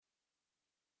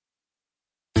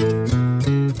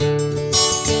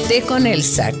Té con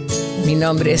Elsa. Mi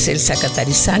nombre es Elsa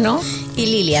Catarizano y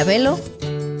Lilia Velo.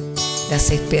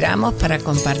 Las esperamos para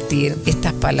compartir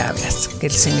estas palabras que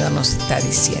el Señor nos está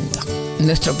diciendo.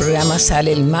 Nuestro programa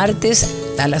sale el martes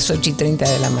a las 8:30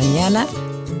 de la mañana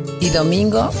y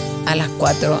domingo a las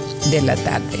 4 de la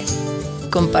tarde.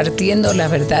 Compartiendo la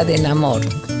verdad en amor.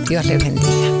 Dios les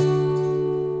bendiga.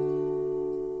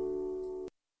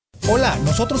 Hola,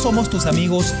 nosotros somos tus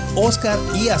amigos Oscar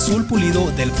y Azul Pulido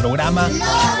del programa Los Niños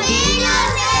de la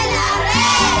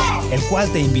Red, el cual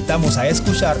te invitamos a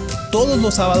escuchar todos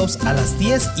los sábados a las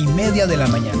 10:30 de la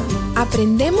mañana.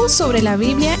 Aprendemos sobre la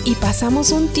Biblia y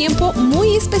pasamos un tiempo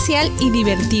muy especial y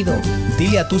divertido.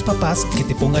 Dile a tus papás que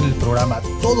te pongan el programa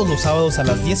todos los sábados a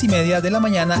las 10:30 de la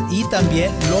mañana y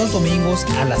también los domingos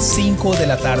a las 5 de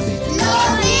la tarde. Los Niños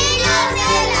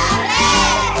de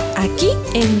la Red. Aquí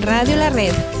en Radio La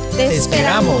Red. Te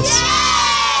esperamos.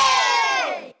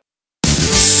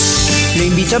 Le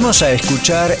invitamos a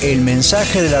escuchar el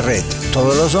mensaje de la red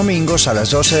todos los domingos a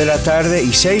las 12 de la tarde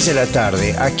y 6 de la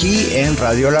tarde aquí en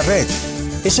Radio La Red.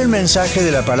 Es el mensaje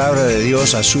de la palabra de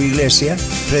Dios a su iglesia,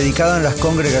 predicado en las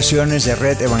congregaciones de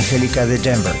Red Evangélica de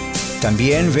Denver.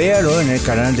 También véalo en el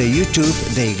canal de YouTube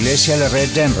de Iglesia La Red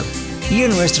Denver y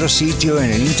en nuestro sitio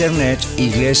en el internet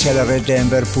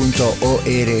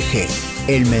iglesialareddenver.org.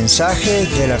 El mensaje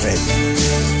de la red.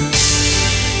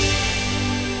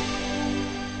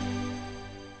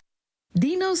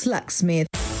 Dino's Locksmith,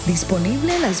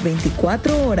 disponible las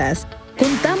 24 horas.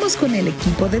 Contamos con el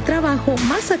equipo de trabajo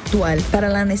más actual para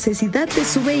la necesidad de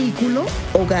su vehículo,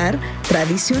 hogar,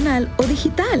 tradicional o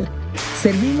digital.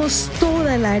 Servimos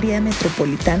toda el área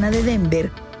metropolitana de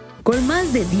Denver con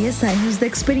más de 10 años de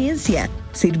experiencia,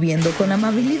 sirviendo con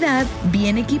amabilidad,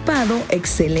 bien equipado,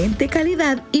 excelente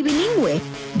calidad y bilingüe.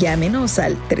 Llámenos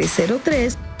al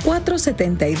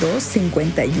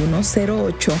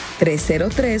 303-472-5108,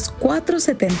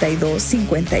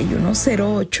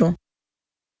 303-472-5108.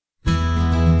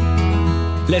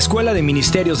 La Escuela de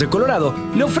Ministerios de Colorado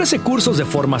le ofrece cursos de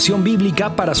formación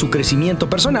bíblica para su crecimiento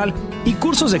personal y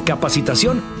cursos de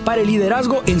capacitación para el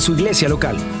liderazgo en su iglesia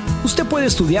local. Usted puede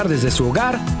estudiar desde su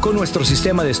hogar, con nuestro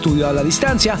sistema de estudio a la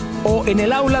distancia o en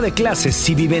el aula de clases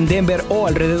si vive en Denver o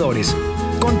alrededores.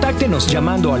 Contáctenos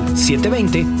llamando al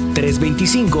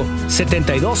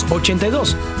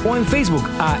 720-325-7282 o en Facebook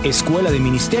a Escuela de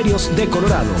Ministerios de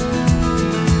Colorado.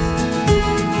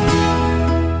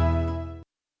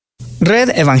 Red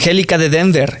Evangélica de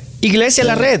Denver, Iglesia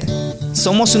La Red.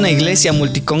 Somos una iglesia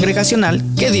multicongregacional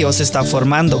que Dios está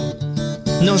formando.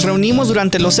 Nos reunimos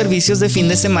durante los servicios de fin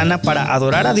de semana para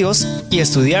adorar a Dios y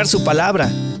estudiar su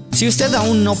palabra. Si usted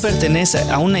aún no pertenece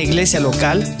a una iglesia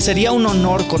local, sería un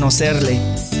honor conocerle.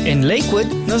 En Lakewood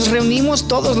nos reunimos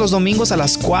todos los domingos a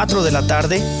las 4 de la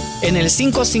tarde en el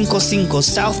 555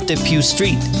 South Depew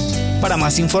Street. Para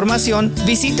más información,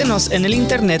 visítenos en el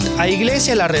internet a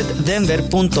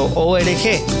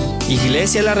iglesialareddenver.org,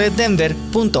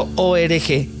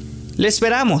 iglesialareddenver.org. ¡Le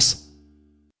esperamos!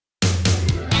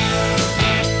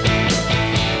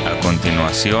 A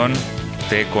continuación,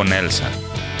 Té con Elsa.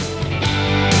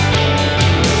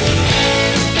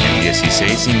 En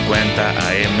 1650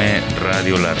 AM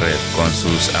Radio La Red, con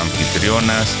sus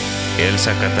anfitrionas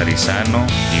Elsa Catarizano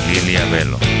y Lilia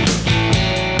Velo.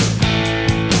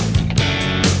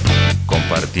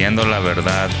 Compartiendo la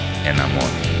verdad en amor.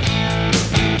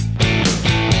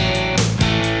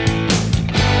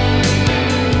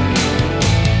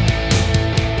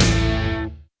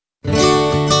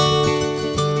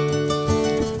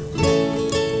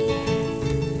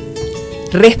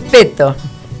 Respeto.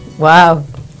 Wow,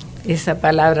 esa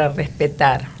palabra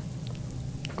respetar.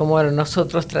 Como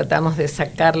nosotros tratamos de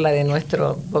sacarla de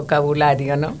nuestro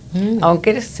vocabulario, ¿no?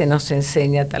 Aunque se nos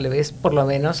enseña, tal vez, por lo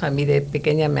menos a mí de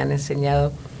pequeña me han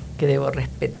enseñado que debo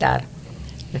respetar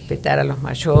a los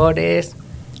mayores,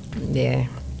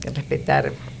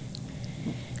 respetar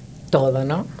todo,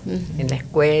 ¿no? En la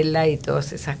escuela y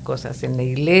todas esas cosas, en la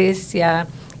iglesia,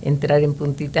 entrar en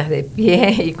puntitas de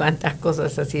pie y cuantas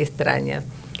cosas así extrañas.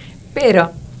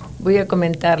 Pero voy a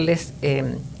comentarles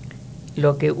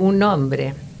lo que un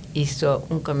hombre hizo,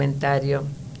 un comentario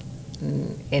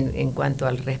en cuanto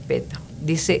al respeto.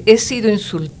 Dice: he sido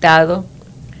insultado,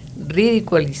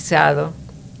 ridiculizado,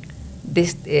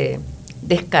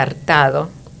 descartado,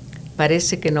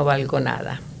 parece que no valgo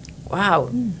nada. ¡Wow!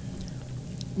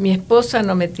 Mi esposa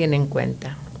no me tiene en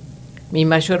cuenta. Mi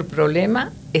mayor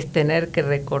problema es tener que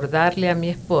recordarle a mi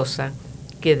esposa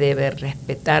que debe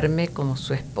respetarme como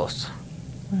su esposo.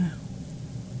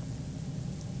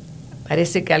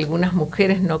 Parece que algunas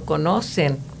mujeres no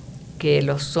conocen que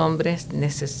los hombres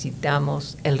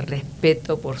necesitamos el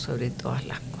respeto por sobre todas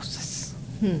las cosas.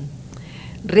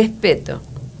 Respeto.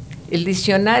 El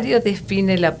diccionario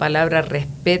define la palabra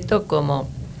respeto como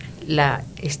la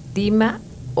estima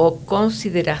o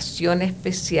consideración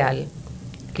especial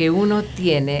que uno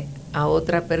tiene a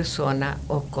otra persona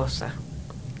o cosa.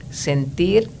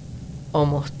 Sentir o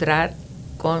mostrar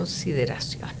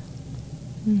consideración.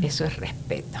 Eso es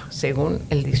respeto, según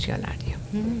el diccionario.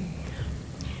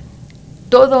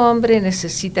 Todo hombre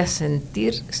necesita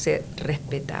sentirse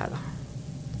respetado,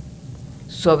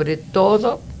 sobre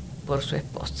todo por su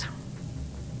esposa.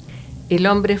 El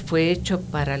hombre fue hecho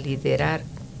para liderar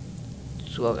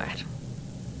su hogar.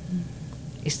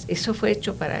 Eso fue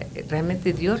hecho para,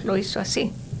 realmente Dios lo hizo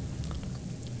así.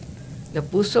 Lo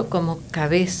puso como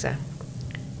cabeza,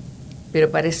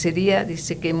 pero parecería,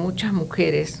 dice, que muchas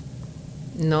mujeres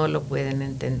no lo pueden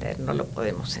entender, no lo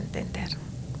podemos entender.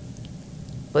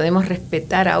 Podemos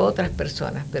respetar a otras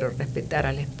personas, pero respetar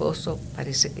al esposo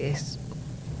parece que es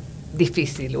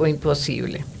difícil o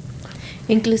imposible.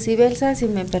 Inclusive, Elsa, si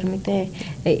me permite,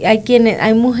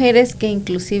 hay mujeres que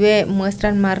inclusive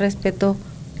muestran más respeto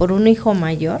por un hijo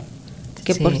mayor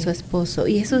que por su esposo,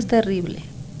 y eso es terrible.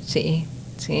 Sí,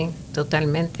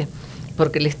 totalmente,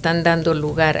 porque le están dando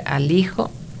lugar al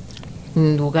hijo,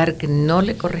 un lugar que no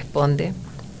le corresponde,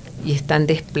 y están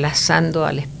desplazando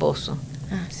al esposo.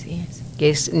 Así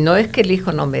es. No es que el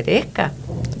hijo no merezca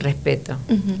respeto,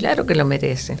 claro que lo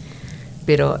merece,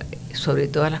 pero sobre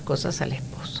todas las cosas al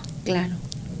esposo. Claro.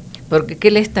 Porque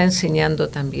 ¿qué le está enseñando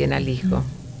también al hijo?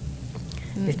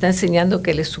 Le está enseñando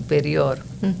que él es superior.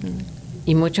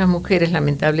 Y muchas mujeres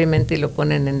lamentablemente lo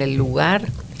ponen en el lugar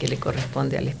que le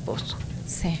corresponde al esposo.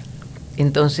 Sí.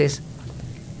 Entonces,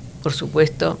 por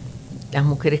supuesto, las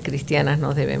mujeres cristianas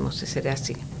no debemos ser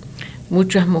así.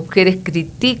 Muchas mujeres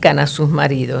critican a sus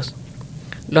maridos,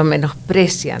 los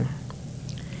menosprecian.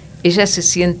 Ellas se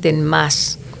sienten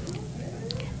más.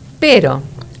 Pero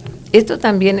esto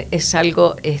también es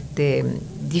algo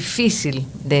difícil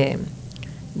de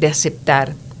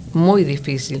aceptar, muy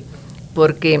difícil,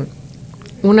 porque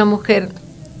una mujer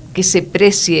que se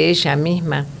precie ella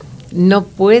misma no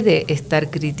puede estar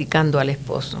criticando al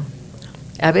esposo.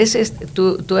 A veces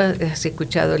tú has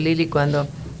escuchado, Lili, cuando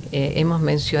hemos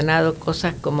mencionado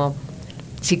cosas como,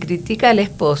 si critica al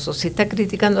esposo, se está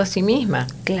criticando a sí misma.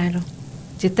 Claro.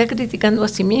 Se está criticando a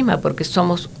sí misma porque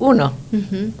somos uno.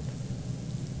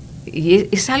 Y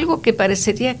es algo que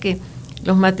parecería que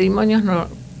los matrimonios,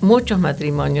 muchos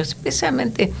matrimonios,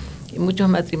 especialmente muchos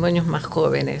matrimonios más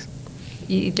jóvenes,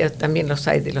 y también los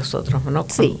hay de los otros, ¿no?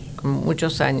 Con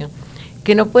muchos años,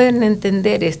 que no pueden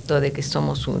entender esto de que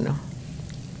somos uno.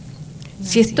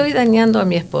 Si estoy dañando a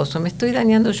mi esposo, me estoy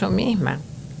dañando yo misma.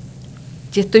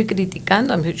 Si estoy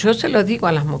criticando a mí, yo se lo digo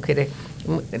a las mujeres,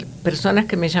 personas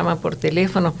que me llaman por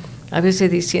teléfono, a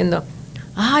veces diciendo,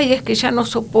 ay, es que ya no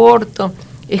soporto,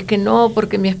 es que no,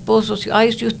 porque mi esposo,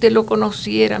 ay, si usted lo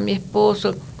conociera, mi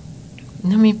esposo.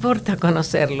 No me importa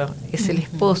conocerlo, es el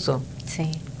esposo. Sí.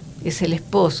 Es el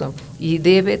esposo y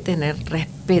debe tener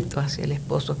respeto hacia el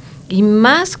esposo. Y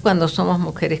más cuando somos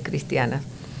mujeres cristianas.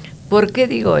 ¿Por qué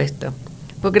digo esto?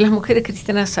 Porque las mujeres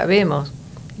cristianas sabemos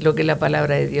lo que la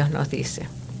palabra de Dios nos dice.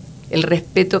 El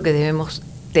respeto que debemos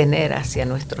tener hacia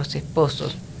nuestros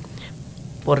esposos.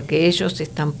 Porque ellos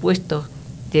están puestos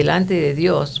delante de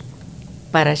Dios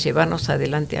para llevarnos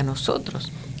adelante a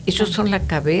nosotros. Ellos son la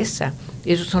cabeza,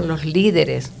 ellos son los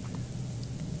líderes.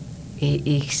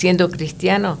 Y siendo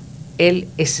cristiano, Él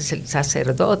es el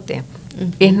sacerdote,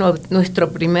 es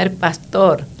nuestro primer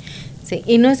pastor. Sí,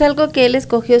 y no es algo que Él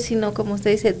escogió, sino, como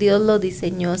usted dice, Dios lo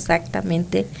diseñó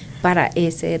exactamente para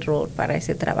ese rol, para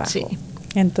ese trabajo. Sí.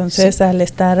 Entonces, al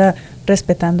estar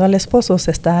respetando al esposo, se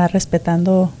está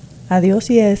respetando a Dios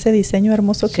y a ese diseño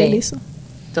hermoso que Él hizo.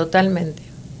 Totalmente,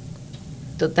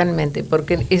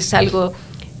 porque es algo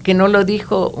que no lo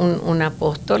dijo un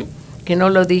apóstol, que no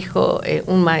lo dijo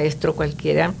un maestro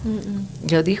cualquiera,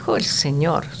 lo dijo el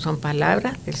Señor, son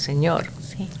palabras del Señor.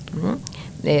 Sí.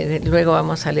 Luego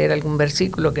vamos a leer algún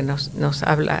versículo que nos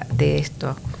habla de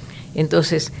esto.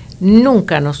 Entonces,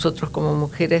 nunca nosotros como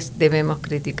mujeres debemos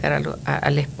criticar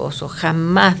al esposo,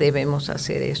 jamás debemos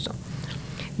hacer eso.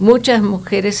 Muchas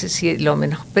mujeres lo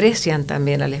menosprecian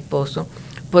también al esposo,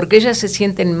 porque ellas se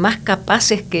sienten más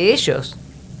capaces que ellos.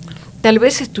 Tal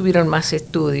vez tuvieron más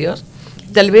estudios,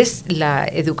 tal vez la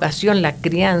educación, la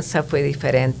crianza fue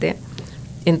diferente.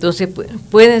 Entonces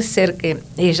puede ser que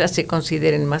ellas se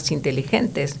consideren más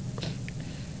inteligentes,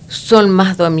 son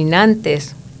más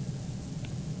dominantes,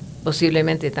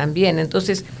 posiblemente también.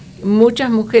 Entonces muchas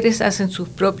mujeres hacen sus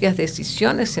propias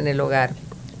decisiones en el hogar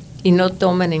y no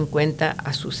toman en cuenta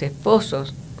a sus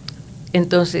esposos.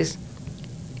 Entonces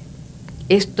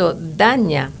esto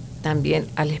daña también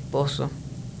al esposo.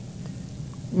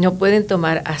 No pueden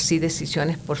tomar así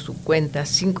decisiones por su cuenta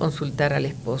sin consultar al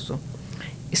esposo.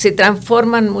 Se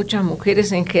transforman muchas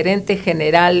mujeres en gerente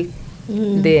general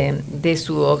de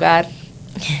su hogar,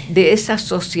 de esa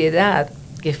sociedad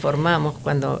que formamos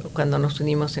cuando nos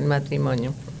unimos en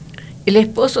matrimonio. El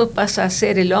esposo pasa a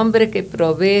ser el hombre que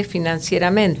provee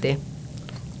financieramente,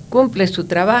 cumple su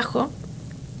trabajo,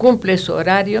 cumple su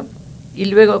horario y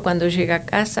luego cuando llega a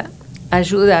casa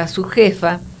ayuda a su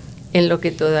jefa en lo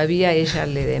que todavía ella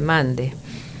le demande.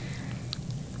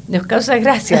 Nos causa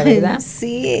gracia, ¿verdad?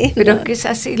 Sí. Pero es que es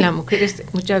así, las mujeres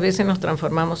muchas veces nos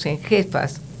transformamos en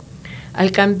jefas.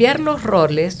 Al cambiar los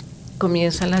roles,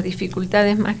 comienzan las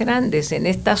dificultades más grandes en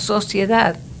esta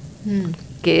sociedad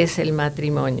que es el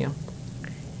matrimonio.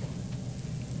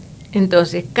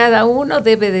 Entonces, cada uno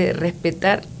debe de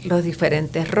respetar los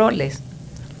diferentes roles.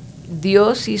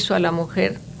 Dios hizo a la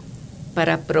mujer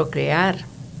para procrear,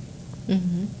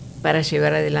 para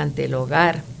llevar adelante el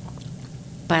hogar,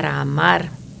 para amar.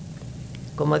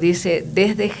 Como dice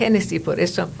desde Génesis, por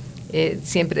eso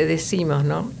siempre decimos,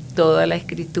 ¿no? Toda la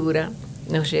Escritura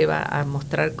nos lleva a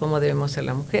mostrar cómo debemos ser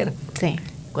la mujer. Sí.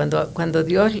 Cuando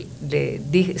Dios le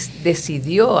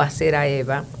decidió hacer a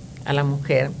Eva, a la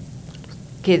mujer,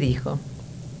 ¿qué dijo?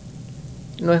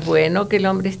 No es bueno que el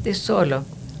hombre esté solo.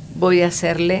 Voy a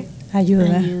hacerle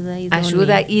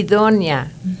ayuda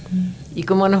idónea. ¿Y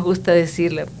cómo nos gusta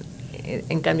decirle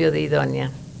en cambio de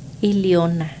idónea?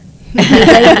 Iliona.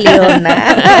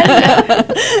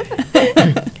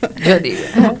 Yo digo,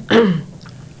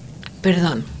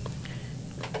 perdón.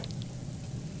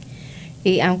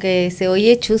 Y aunque se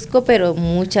oye chusco, pero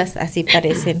muchas así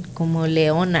parecen como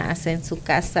leonas en su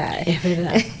casa. Es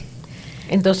verdad.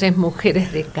 Entonces,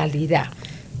 mujeres de calidad.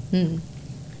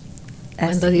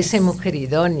 Cuando dice mujer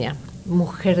idónea,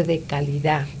 mujer de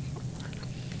calidad,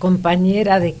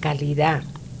 compañera de calidad,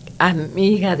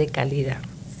 amiga de calidad.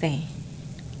 Sí.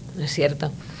 ¿No es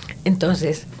cierto?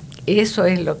 Entonces, eso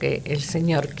es lo que el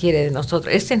Señor quiere de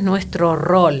nosotros. Ese es nuestro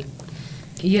rol.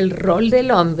 Y el rol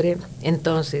del hombre,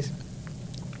 entonces,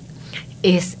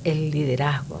 es el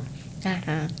liderazgo.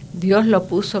 Ajá. Dios lo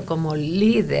puso como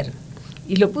líder.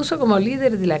 Y lo puso como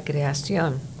líder de la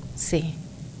creación. Sí.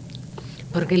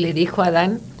 Porque le dijo a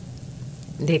Adán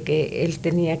de que él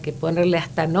tenía que ponerle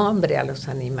hasta nombre a los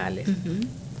animales.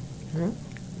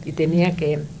 Y tenía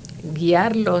que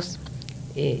guiarlos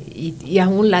y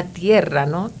aún la tierra,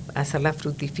 ¿no? Hacerla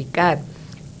fructificar.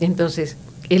 Entonces,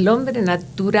 el hombre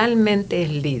naturalmente es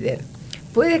líder.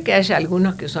 Puede que haya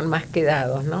algunos que son más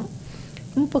quedados, ¿no?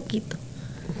 Un poquito.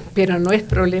 Pero no es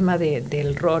problema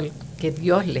del rol que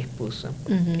Dios les puso.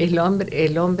 El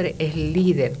hombre es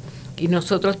líder y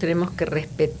nosotros tenemos que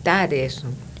respetar eso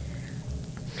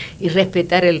y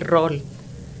respetar el rol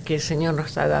que el Señor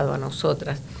nos ha dado a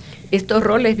nosotras. Estos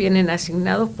roles vienen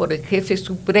asignados por el jefe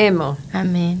supremo.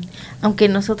 Amén. Aunque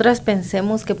nosotras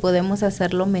pensemos que podemos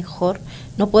hacerlo mejor,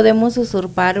 no podemos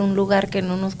usurpar un lugar que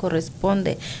no nos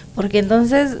corresponde, porque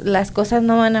entonces las cosas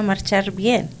no van a marchar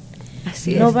bien.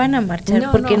 Así no es. van a marchar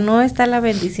porque no está la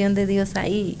bendición de Dios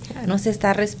ahí. Claro. No se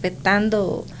está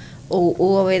respetando u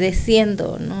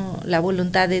obedeciendo, ¿no? La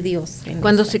voluntad de Dios.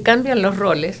 Cuando se cambian los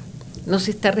roles, no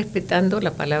se está respetando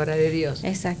la palabra de Dios.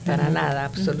 Exactamente. Para nada,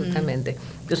 absolutamente.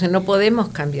 Entonces no podemos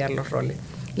cambiar los roles.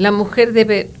 La mujer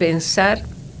debe pensar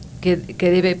que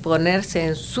debe ponerse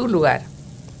en su lugar,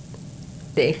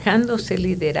 dejándose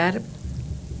liderar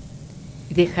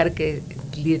y dejar que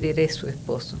lidere su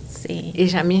esposo. Sí.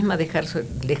 Ella misma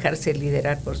dejarse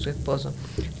liderar por su esposo,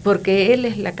 porque él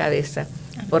es la cabeza,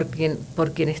 por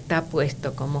quien está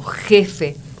puesto como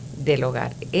jefe del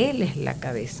hogar. Él es la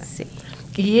cabeza. Sí.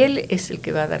 Y él es el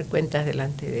que va a dar cuentas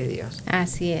delante de Dios.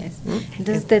 Así es.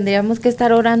 Entonces tendríamos que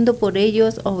estar orando por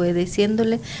ellos,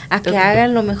 obedeciéndole a que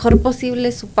hagan lo mejor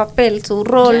posible su papel, su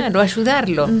rol. Claro,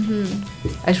 ayudarlo.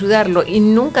 Ayudarlo. Y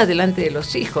nunca delante de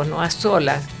los hijos, no a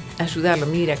solas. Ayudarlo.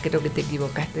 Mira, creo que te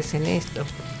equivocaste en esto.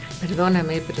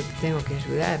 Perdóname, pero te tengo que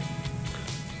ayudar.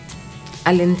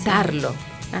 Alentarlo.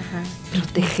 Ajá.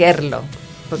 Protegerlo.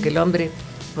 Porque el hombre,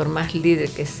 por más líder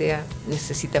que sea,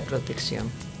 necesita protección.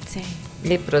 Sí.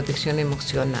 De protección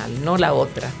emocional, no la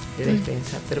otra de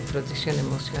defensa, pero protección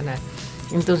emocional.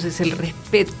 Entonces el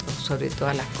respeto sobre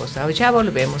todas las cosas. Ya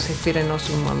volvemos, espérenos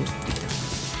un momentito.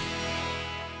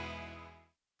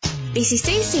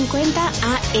 1650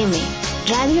 AM,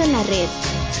 Radio en la Red,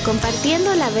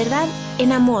 compartiendo la verdad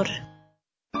en amor.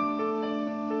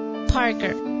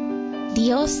 Parker,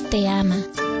 Dios te ama.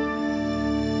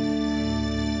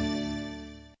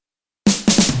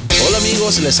 Hola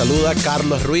amigos, les saluda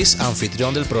Carlos Ruiz,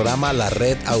 anfitrión del programa La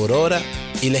Red Aurora,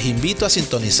 y les invito a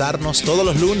sintonizarnos todos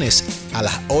los lunes a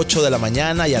las 8 de la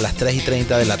mañana y a las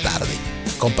 3:30 de la tarde.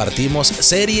 Compartimos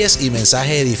series y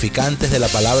mensajes edificantes de la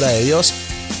palabra de Dios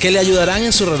que le ayudarán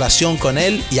en su relación con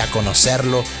Él y a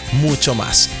conocerlo mucho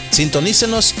más.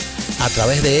 Sintonícenos a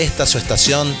través de esta su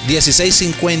estación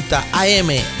 1650 AM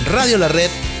Radio La Red,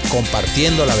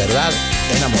 compartiendo la verdad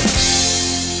en amor.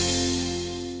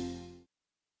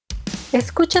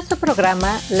 Escucha su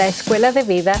programa La Escuela de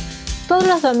Vida todos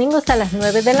los domingos a las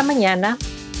 9 de la mañana,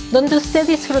 donde usted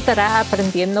disfrutará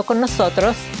aprendiendo con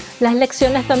nosotros las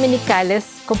lecciones dominicales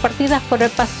compartidas por el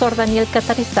pastor Daniel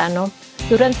Catarizano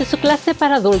durante su clase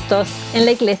para adultos en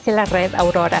la Iglesia La Red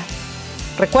Aurora.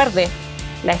 Recuerde,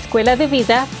 La Escuela de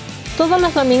Vida todos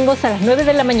los domingos a las 9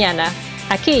 de la mañana,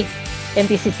 aquí en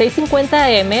 1650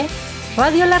 AM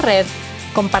Radio La Red,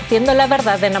 compartiendo la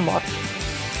verdad en amor.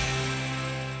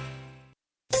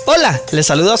 Hola, les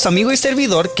saluda a su amigo y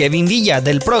servidor Kevin Villa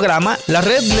del programa La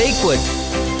Red Lakewood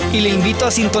y le invito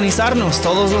a sintonizarnos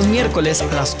todos los miércoles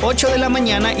a las 8 de la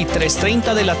mañana y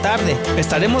 3:30 de la tarde.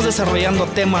 Estaremos desarrollando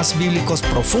temas bíblicos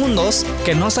profundos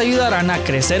que nos ayudarán a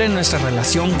crecer en nuestra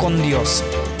relación con Dios.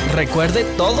 Recuerde,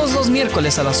 todos los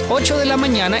miércoles a las 8 de la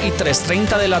mañana y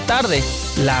 3:30 de la tarde,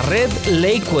 La Red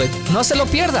Lakewood. No se lo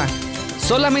pierda,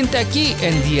 solamente aquí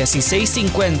en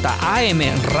 1650 AM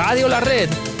Radio La Red,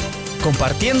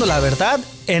 compartiendo la verdad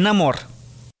en amor.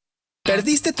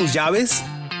 ¿Perdiste tus llaves?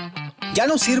 ¿Ya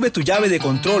no sirve tu llave de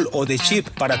control o de chip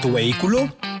para tu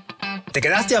vehículo? ¿Te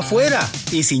quedaste afuera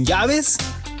y sin llaves?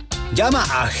 Llama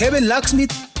a Heaven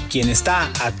Locksmith, quien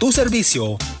está a tu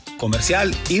servicio,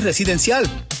 comercial y residencial.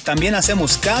 También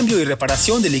hacemos cambio y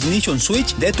reparación del ignition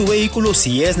switch de tu vehículo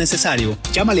si es necesario.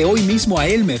 Llámale hoy mismo a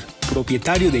Elmer,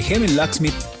 propietario de Heaven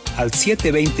Locksmith, al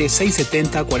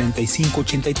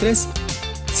 720-670-4583.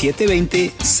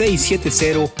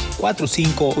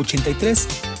 720-670-4583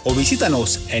 o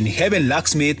visítanos en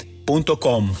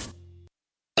heavenlocksmith.com.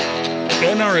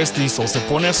 NRS Diesel se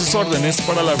pone a sus órdenes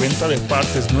para la venta de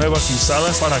partes nuevas y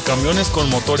usadas para camiones con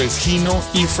motores Hino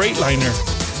y Freightliner.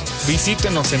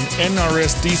 Visítenos en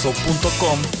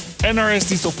nrsdiesel.com,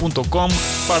 nrsdiesel.com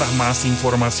para más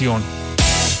información.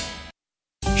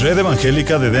 Red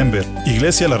Evangélica de Denver,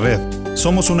 Iglesia La Red.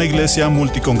 Somos una iglesia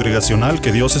multicongregacional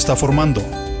que Dios está formando.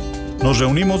 Nos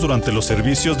reunimos durante los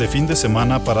servicios de fin de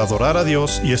semana para adorar a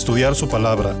Dios y estudiar su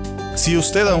palabra. Si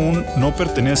usted aún no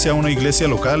pertenece a una iglesia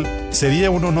local,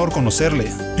 sería un honor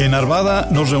conocerle. En Arvada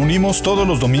nos reunimos todos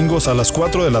los domingos a las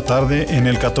 4 de la tarde en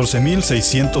el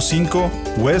 14605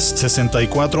 West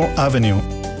 64 Avenue.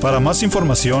 Para más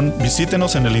información,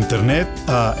 visítenos en el internet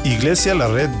a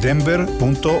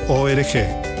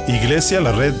iglesialareddenver.org.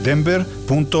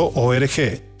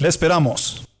 iglesialareddenver.org. ¡Le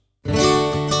esperamos!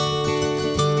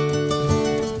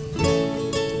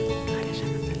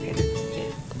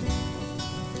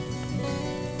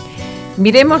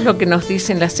 Miremos lo que nos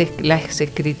dicen las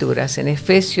Escrituras en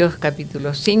Efesios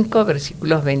capítulo 5,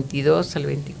 versículos 22 al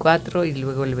 24 y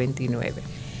luego el 29.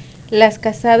 Las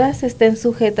casadas estén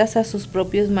sujetas a sus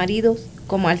propios maridos,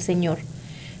 como al Señor,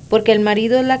 porque el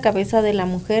marido es la cabeza de la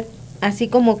mujer, así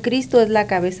como Cristo es la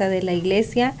cabeza de la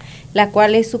iglesia, la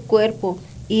cual es su cuerpo,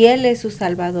 y Él es su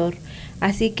Salvador.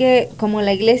 Así que, como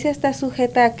la iglesia está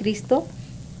sujeta a Cristo,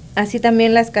 así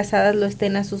también las casadas lo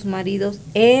estén a sus maridos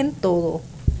en todo.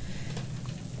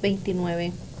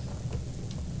 29.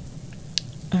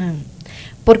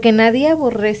 Porque nadie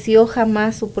aborreció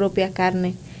jamás su propia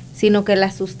carne, sino que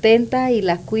la sustenta y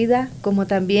la cuida, como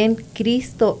también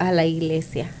Cristo a la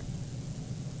iglesia.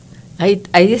 Ahí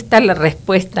está la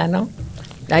respuesta, ¿no?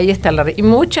 Ahí está y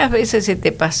muchas veces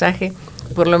este pasaje,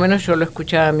 por lo menos yo lo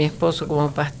escuchaba a mi esposo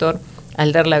como pastor,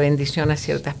 al dar la bendición a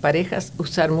ciertas parejas,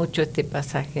 usar mucho este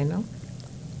pasaje, ¿no?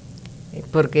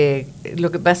 Porque lo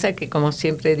que pasa es que, como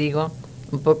siempre digo,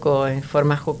 un poco en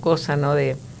forma jocosa, ¿no?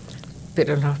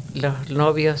 Pero los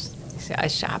novios dicen, ay,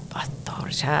 ya,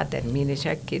 pastor, ya termine,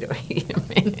 ya quiero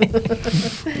irme.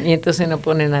 Y entonces no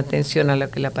ponen atención a lo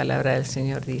que la palabra del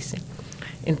Señor dice.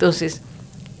 Entonces,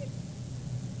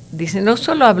 dice, no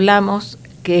solo hablamos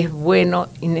que es bueno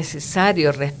y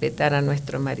necesario respetar a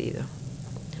nuestro marido.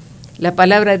 La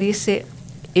palabra dice,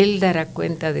 Él dará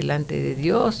cuenta delante de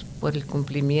Dios por el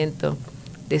cumplimiento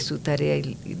de su tarea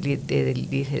de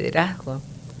liderazgo.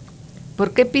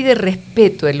 ¿Por qué pide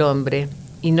respeto el hombre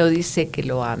y no dice que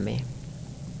lo ame?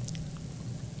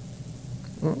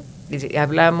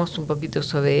 Hablamos un poquito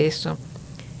sobre eso,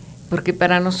 porque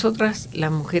para nosotras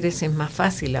las mujeres es más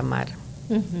fácil amar.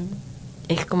 Uh-huh.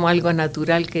 Es como algo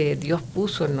natural que Dios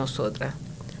puso en nosotras.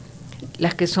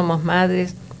 Las que somos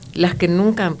madres, las que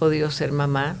nunca han podido ser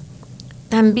mamá,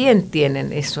 también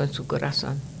tienen eso en su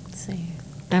corazón. Sí.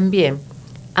 También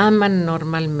aman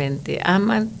normalmente,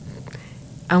 aman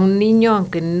a un niño,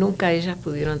 aunque nunca ellas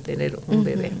pudieron tener un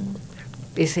bebé.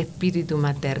 Ese espíritu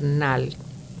maternal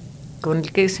con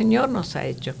el que el Señor nos ha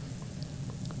hecho.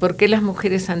 ¿Por qué las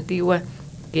mujeres antiguas,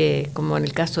 que como en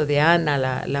el caso de Ana,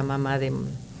 la mamá de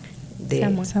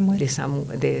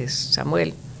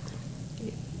Samuel,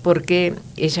 porque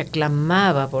ella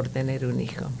clamaba por tener un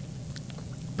hijo?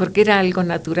 Porque era algo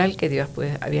natural que Dios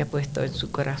había puesto en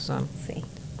su corazón. Sí.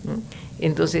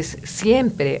 Entonces,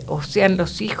 siempre, o sean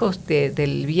los hijos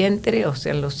del vientre, o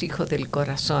sean los hijos del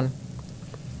corazón,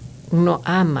 uno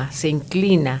ama, se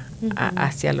inclina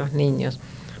hacia los niños.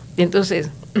 Entonces,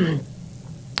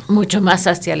 mucho más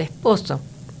hacia el esposo.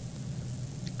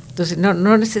 Entonces,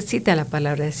 no necesita la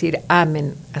palabra decir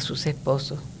amen a sus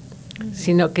esposos,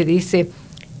 sino que dice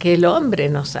que el hombre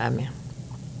nos ame.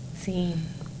 Sí.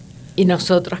 Y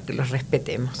nosotros que los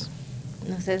respetemos.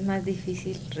 Nos es más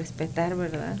difícil respetar,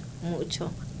 ¿verdad?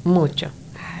 Mucho.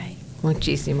 Ay.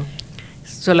 Muchísimo.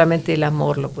 Solamente el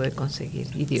amor lo puede conseguir,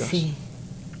 y Dios. Sí.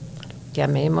 Que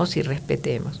amemos y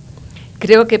respetemos.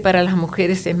 Creo que para las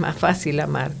mujeres es más fácil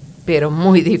amar, pero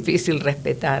muy difícil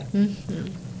respetar.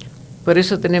 Por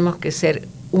eso tenemos que ser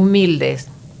humildes,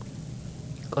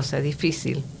 cosa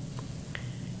difícil.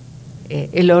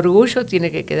 El orgullo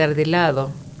tiene que quedar de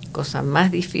lado, cosa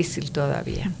más difícil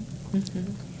todavía.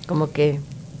 Como que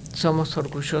somos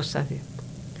orgullosas.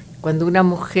 Cuando una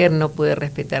mujer no puede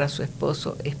respetar a su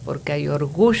esposo es porque hay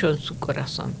orgullo en su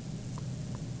corazón.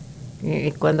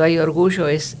 Cuando hay orgullo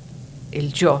es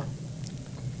el yo,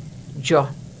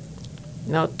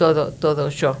 no todo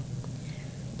yo.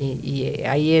 Y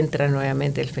ahí entra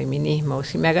nuevamente el feminismo.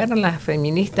 Si me agarran las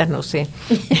feministas, no sé.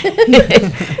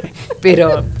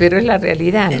 pero es la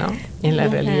realidad, ¿no? Es la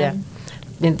realidad.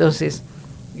 Entonces,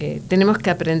 tenemos que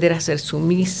aprender a ser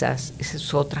sumisas, esa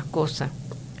es otra cosa.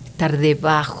 Estar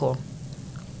debajo,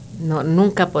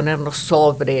 nunca ponernos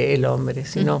sobre el hombre,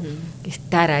 sino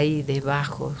estar ahí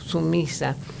debajo,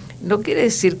 sumisa. No quiere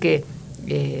decir que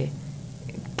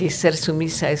ser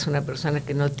sumisa es una persona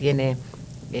que no tiene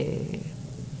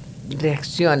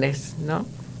reacciones, ¿no?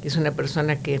 Es una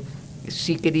persona que,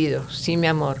 sí querido, sí mi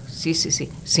amor, sí.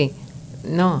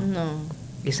 No.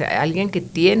 Es alguien que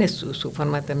tiene su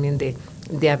forma también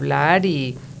de hablar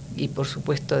y por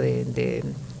supuesto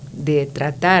de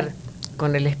tratar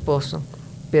con el esposo,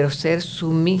 pero ser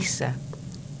sumisa,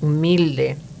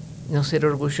 humilde, no ser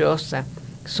orgullosa,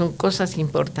 son cosas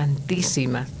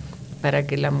importantísimas para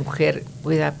que la mujer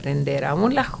pueda aprender.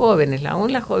 Aún las jóvenes,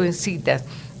 aún las jovencitas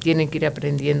tienen que ir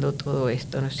aprendiendo todo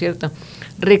esto, ¿no es cierto?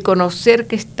 Reconocer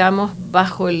que estamos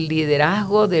bajo el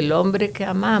liderazgo del hombre que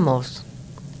amamos.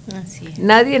 Así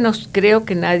es. Creo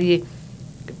que nadie,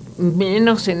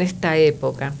 menos en esta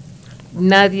época,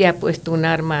 nadie ha puesto un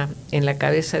arma en la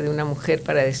cabeza de una mujer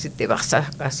para decirte vas a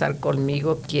casar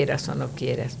conmigo, quieras o no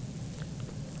quieras.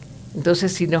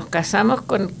 Entonces, si nos casamos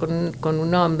con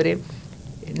un hombre,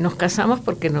 nos casamos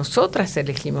porque nosotras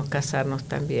elegimos casarnos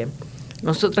también.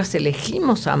 Nosotras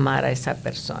elegimos amar a esa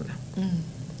persona.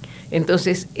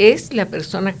 Entonces, es la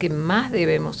persona que más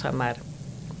debemos amar.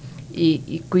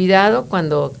 Y cuidado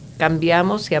cuando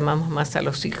cambiamos y amamos más a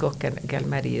los hijos que al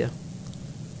marido.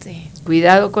 Sí.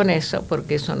 Cuidado con eso,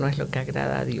 porque eso no es lo que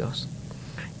agrada a Dios.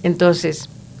 Entonces,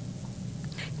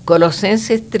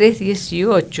 Colosenses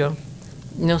 3:18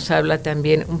 nos habla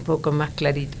también un poco más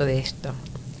clarito de esto.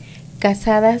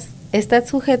 Casadas, estad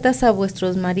sujetas a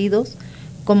vuestros maridos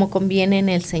como conviene en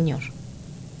el Señor.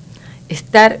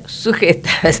 Estar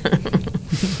sujetas.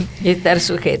 Estar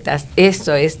sujetas.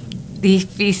 Eso es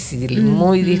difícil,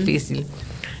 muy difícil.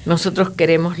 Nosotros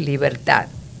queremos libertad.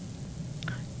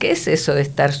 ¿Qué es eso de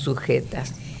estar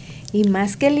sujetas? Y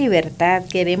más que libertad,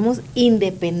 queremos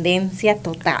independencia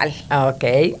total. Ok.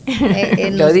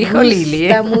 Lo dijo Lili.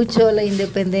 Nos gusta mucho la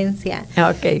independencia.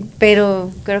 Ok. Pero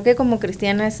creo que como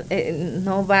cristianas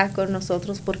no va con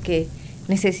nosotros porque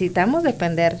necesitamos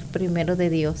depender primero de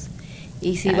Dios.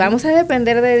 Y si vamos a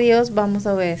depender de Dios, vamos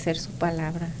a obedecer su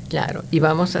palabra. Claro, y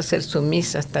vamos a ser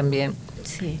sumisas también.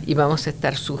 Sí. Y vamos a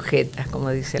estar sujetas, como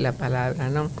dice la palabra,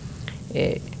 ¿no?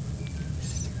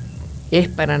 Es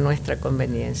para nuestra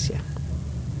conveniencia.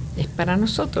 Es para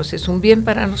nosotros, es un bien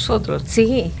para nosotros.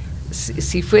 Sí.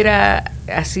 Si fuera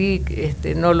así,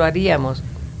 no lo haríamos.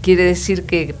 ¿Quiere decir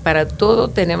que para todo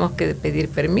tenemos que pedir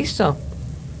permiso?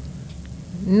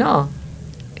 No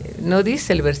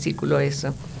dice el versículo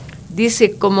eso.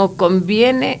 Dice como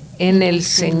conviene en el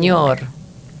Señor.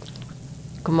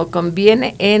 Como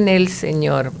conviene en el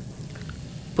Señor.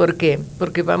 ¿Por qué?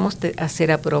 Porque vamos a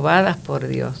ser aprobadas por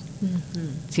Dios.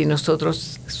 Si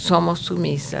nosotros somos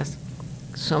sumisas,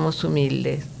 somos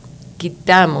humildes,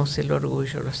 quitamos el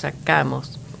orgullo, lo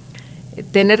sacamos.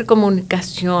 Tener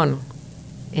comunicación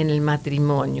en el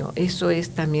matrimonio. Eso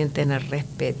es también tener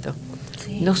respeto.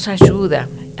 Sí. Nos ayuda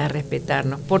a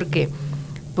respetarnos. ¿Por qué?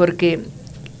 Porque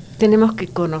tenemos que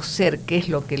conocer qué es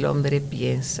lo que el hombre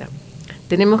piensa.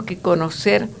 Tenemos que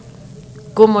conocer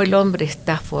cómo el hombre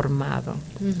está formado.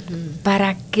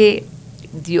 ¿Para qué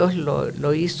Dios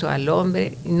lo hizo al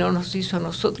hombre y no nos hizo a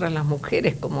nosotras las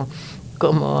mujeres como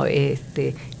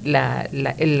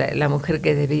la mujer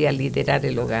que debía liderar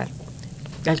el hogar?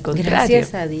 Al contrario.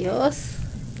 Gracias a Dios.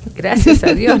 Gracias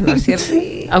a Dios, ¿no es cierto?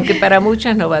 Sí. Aunque para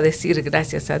muchas no va a decir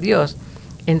gracias a Dios.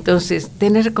 Entonces,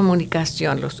 tener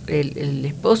comunicación, el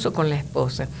esposo con la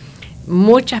esposa.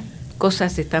 Muchas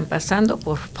cosas están pasando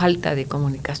por falta de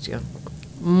comunicación.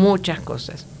 Muchas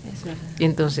cosas. Es verdad. Y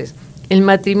entonces, el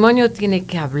matrimonio tiene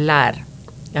que hablar,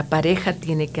 la pareja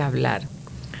tiene que hablar,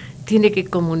 tiene que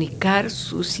comunicar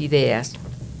sus ideas,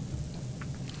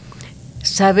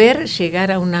 saber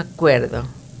llegar a un acuerdo,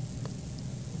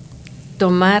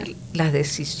 tomar las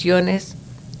decisiones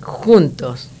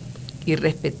juntos y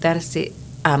respetarse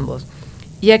ambos.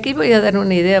 Y aquí voy a dar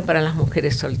una idea para las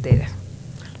mujeres solteras.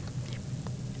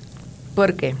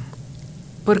 ¿Por qué?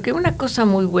 Porque una cosa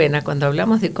muy buena cuando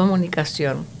hablamos de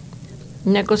comunicación,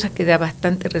 una cosa que da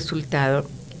bastante resultado,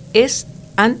 es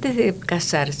antes de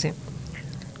casarse,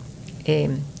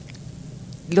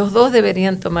 los dos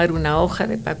deberían tomar una hoja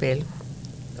de papel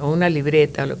o una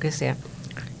libreta o lo que sea,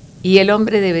 y el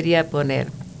hombre debería poner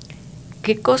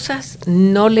qué cosas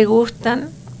no le gustan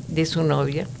de su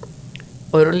novia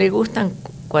o no le gustan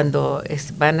cuando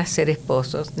van a ser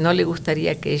esposos, no le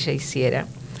gustaría que ella hiciera,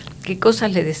 qué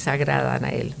cosas le desagradan a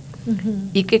él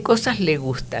y qué cosas le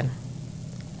gustan.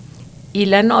 Y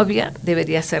la novia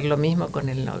debería hacer lo mismo con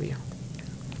el novio.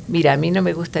 Mira, a mí no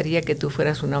me gustaría que tú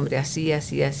fueras un hombre así,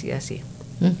 así, así, así.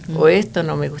 O esto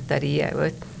no me gustaría,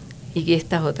 y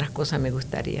estas otras cosas me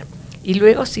gustaría. Y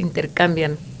luego se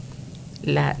intercambian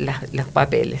los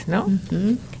papeles, ¿no?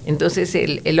 Entonces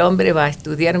el hombre va a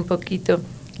estudiar un poquito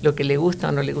lo que le gusta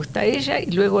o no le gusta a ella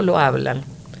y luego lo hablan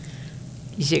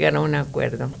y llegan a un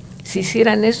acuerdo. Si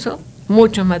hicieran eso,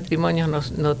 muchos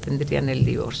matrimonios no tendrían el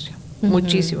divorcio.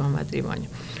 Muchísimos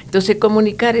matrimonios. Entonces,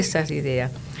 comunicar esas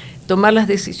ideas, tomar las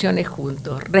decisiones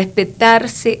juntos,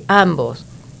 respetarse ambos,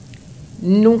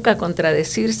 nunca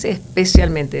contradecirse,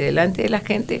 especialmente delante de la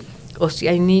gente o si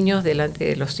hay niños delante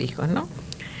de los hijos, ¿no?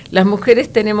 Las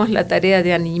mujeres tenemos la tarea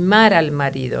de animar al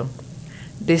marido,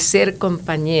 de ser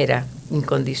compañera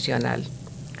incondicional,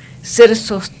 ser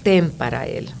sostén para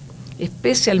él,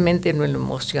 especialmente en lo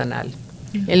emocional.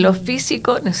 En lo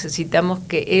físico necesitamos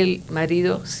que el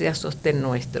marido sea sostén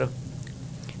nuestro,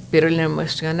 pero en lo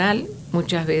emocional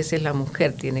muchas veces la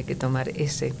mujer tiene que tomar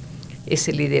ese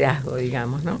liderazgo,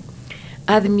 digamos, ¿no?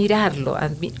 Admirarlo,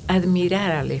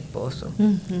 admirar al esposo,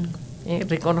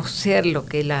 reconocer lo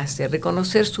que él hace,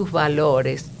 reconocer sus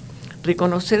valores,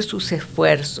 reconocer sus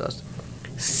esfuerzos,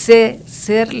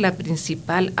 ser la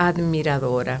principal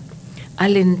admiradora,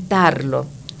 alentarlo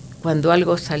cuando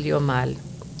algo salió mal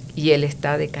y él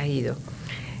está decaído.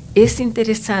 Es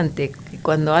interesante que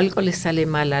cuando algo le sale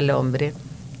mal al hombre,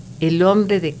 el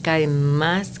hombre decae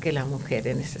más que la mujer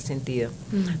en ese sentido.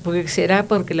 Porque será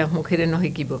porque las mujeres nos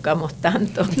equivocamos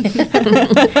tanto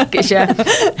que ya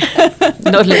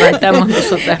nos levantamos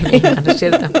nosotras mismas, ¿no es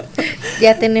cierto?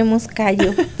 Ya tenemos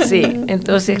callo. Sí,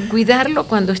 entonces cuidarlo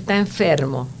cuando está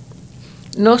enfermo.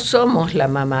 No somos la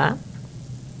mamá,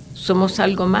 somos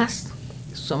algo más,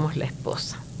 somos la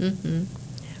esposa.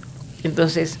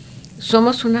 Entonces,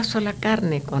 somos una sola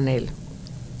carne con él.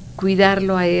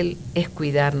 Cuidarlo a él es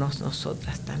cuidarnos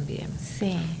nosotras también.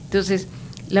 Sí. Entonces,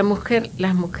 las mujeres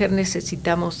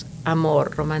necesitamos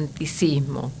amor,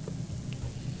 romanticismo.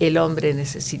 El hombre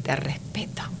necesita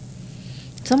respeto.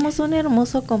 Somos un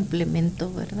hermoso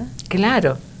complemento, ¿verdad?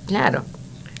 Claro, claro.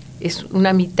 Es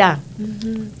una mitad.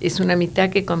 Es una mitad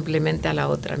que complementa a la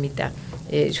otra mitad.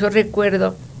 Yo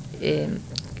recuerdo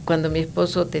cuando mi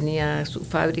esposo tenía su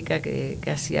fábrica que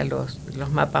hacía los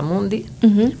mapamundi,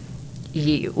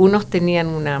 y unos tenían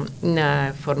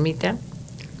una formita,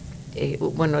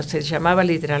 bueno, se llamaba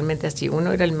literalmente así,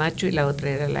 uno era el macho y la otra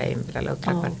era la hembra, la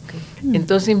otra parte. Okay.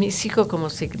 Entonces mis hijos, como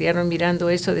se criaron mirando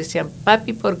eso, decían,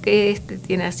 papi, ¿por qué este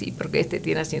tiene así? ¿Por qué este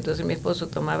tiene así? Entonces mi esposo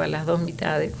tomaba las dos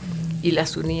mitades y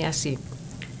las unía así.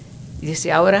 Y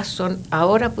decía,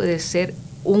 ahora puede ser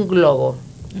un globo.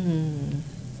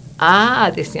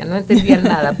 Ah, decían, no entendían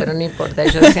nada, pero no importa,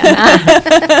 yo decía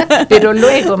nada. Pero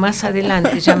luego, más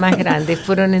adelante, ya más grande,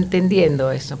 fueron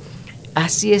entendiendo eso.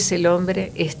 Así es el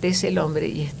hombre, este es el hombre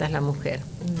y esta es la mujer.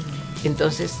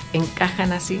 Entonces,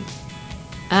 encajan así.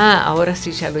 Ah, ahora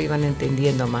sí ya lo iban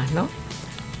entendiendo más, ¿no?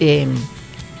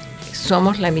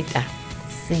 Somos la mitad.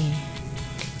 Sí.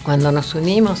 Cuando nos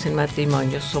unimos en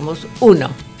matrimonio somos uno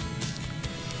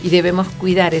y debemos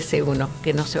cuidar ese uno,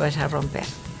 que no se vaya a romper,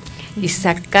 y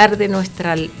sacar de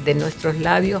nuestros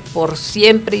labios por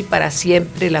siempre y para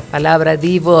siempre la palabra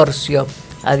divorcio.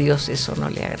 A Dios eso no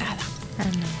le agrada.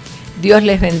 Amén. Dios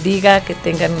les bendiga, que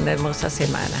tengan una hermosa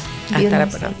semana. Hasta la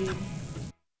próxima.